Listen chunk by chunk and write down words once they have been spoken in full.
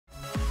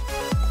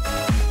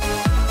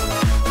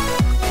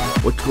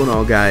What's going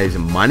on, guys?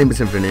 My name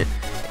is Infinite,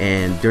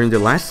 and during the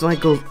last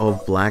cycle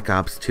of Black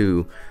Ops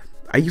 2,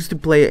 I used to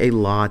play a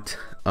lot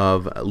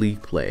of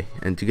League play,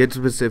 and to get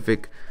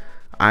specific,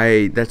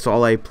 that's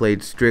all I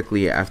played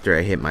strictly after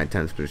I hit my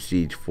 10th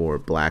prestige for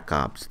Black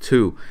Ops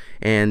 2.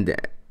 And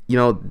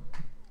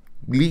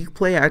League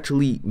play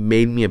actually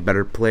made me a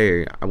better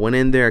player. I went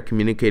in there, I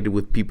communicated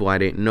with people I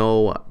didn't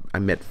know, I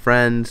met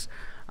friends,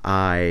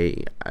 I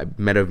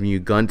met of new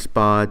gun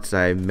spots,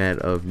 I met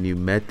of new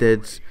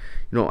methods.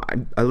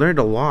 I learned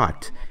a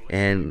lot,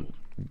 and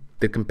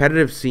the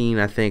competitive scene,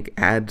 I think,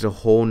 adds a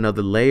whole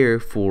nother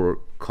layer for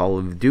Call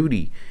of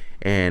Duty.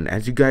 And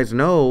as you guys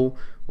know,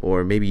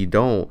 or maybe you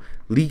don't,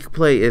 League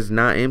play is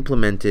not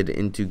implemented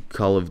into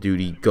Call of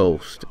Duty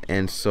Ghost.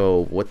 And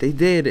so what they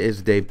did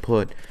is they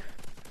put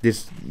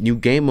this new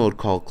game mode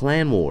called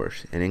Clan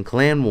Wars. And in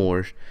Clan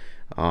Wars,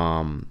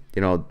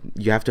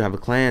 you have to have a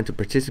clan to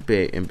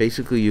participate, and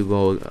basically you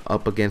go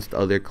up against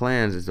other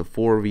clans. It's a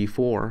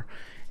 4v4,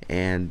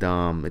 and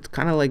it's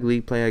kind of like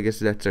League play. I guess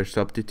that's their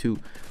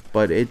substitute,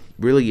 but it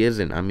really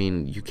isn't. I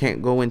mean, you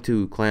can't go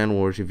into Clan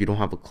Wars if you don't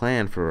have a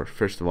clan,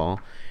 first of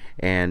all.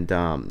 And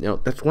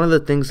that's one of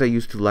the things I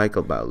used to like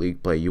about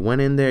League play. You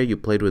went in there, you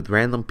played with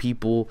random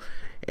people,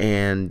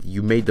 and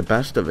you made the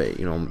best of it.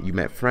 You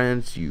met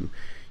friends, you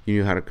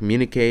knew how to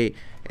communicate,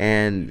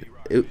 and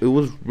it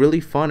was really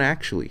fun,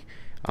 actually.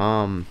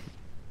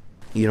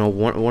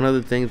 One of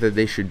the things that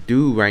they should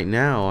do right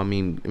now, I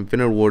mean,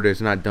 Infinite Ward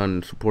is not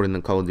done supporting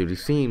the Call of Duty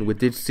scene. We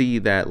did see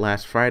that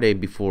last Friday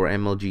before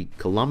MLG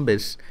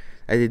Columbus,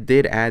 they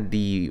did add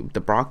the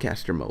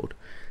broadcaster mode,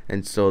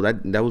 and so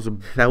that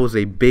was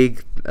a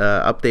big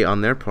update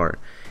on their part,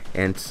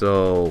 and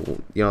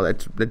so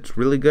that's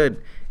really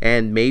good.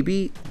 And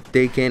maybe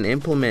they can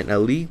implement a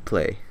League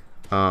play.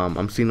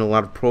 I'm seeing a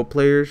lot of pro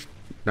players,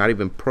 not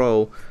even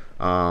pro,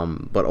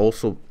 but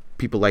also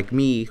people like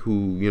me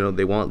who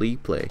they want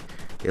League play.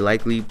 They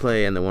like League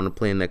play and they want to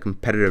play in that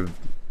competitive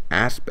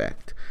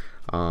aspect.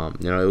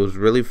 It was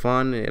really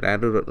fun. It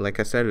added, like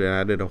I said, it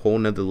added a whole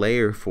nother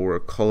layer for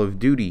Call of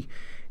Duty.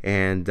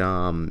 And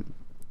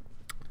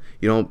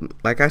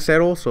like I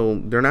said, also,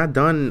 they're not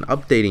done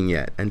updating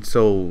yet, and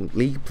so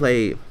League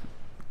play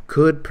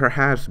could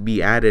perhaps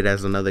be added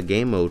as another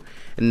game mode.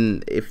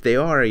 And if they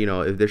are,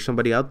 if there's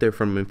somebody out there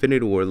from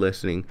Infinity Ward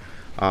listening,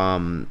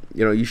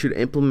 you should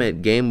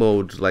implement game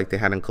modes like they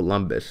had in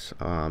Columbus,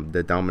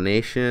 the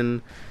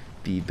Domination,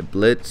 the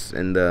Blitz,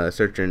 and the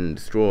Search and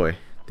Destroy.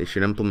 They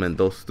should implement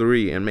those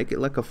three and make it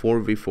like a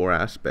 4v4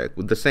 aspect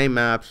with the same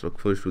maps, of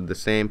course, with the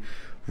same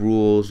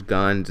rules,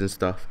 guns, and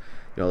stuff.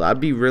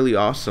 That'd be really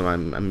awesome.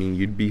 I mean,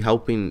 you'd be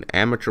helping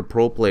amateur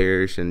pro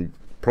players and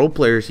pro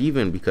players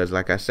even, because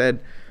like I said,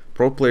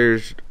 pro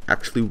players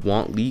actually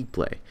want League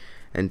play.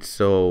 And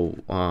so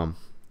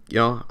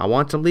I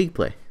want some League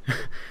play.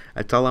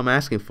 That's all I'm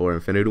asking for,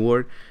 Infinity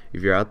Ward,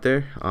 if you're out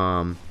there.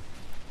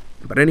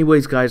 But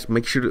anyways, guys,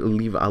 make sure to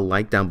leave a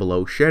like down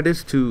below. Share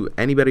this to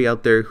anybody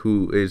out there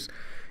who is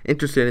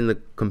interested in the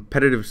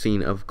competitive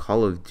scene of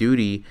Call of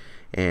Duty,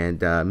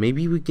 and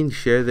maybe we can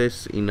share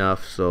this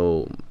enough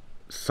so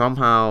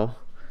somehow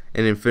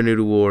an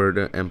Infinity Ward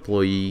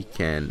employee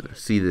can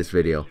see this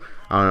video.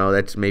 I don't know,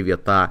 that's maybe a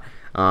thought.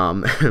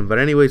 But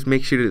anyways,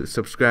 make sure to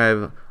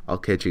subscribe. I'll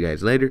catch you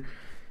guys later.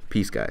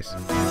 Peace, guys.